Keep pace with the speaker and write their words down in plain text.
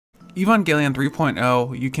Evangelion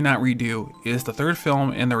 3.0 You Cannot Redo is the third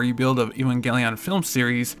film in the rebuild of Evangelion film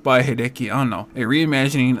series by Hideki Anno, a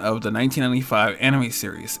reimagining of the 1995 anime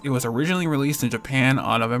series. It was originally released in Japan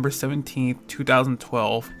on November 17,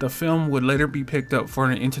 2012. The film would later be picked up for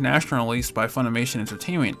an international release by Funimation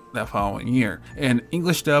Entertainment that following year. An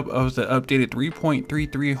English dub of the updated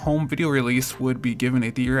 3.33 home video release would be given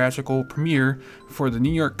a theatrical premiere for the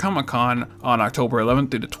New York Comic Con on October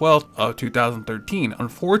 11th through the 12th of 2013.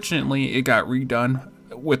 Unfortunately, it got redone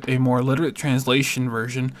with a more literate translation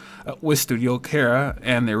version with Studio Kara,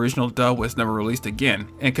 and the original dub was never released again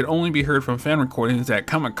and could only be heard from fan recordings at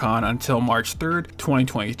Comic-Con until March 3rd,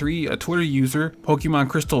 2023. A Twitter user, Pokemon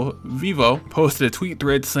Krystal Vivo, posted a tweet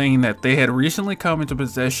thread saying that they had recently come into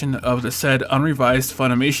possession of the said unrevised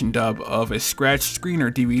Funimation dub of a scratched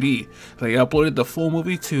screener DVD. They uploaded the full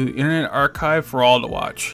movie to Internet Archive for all to watch.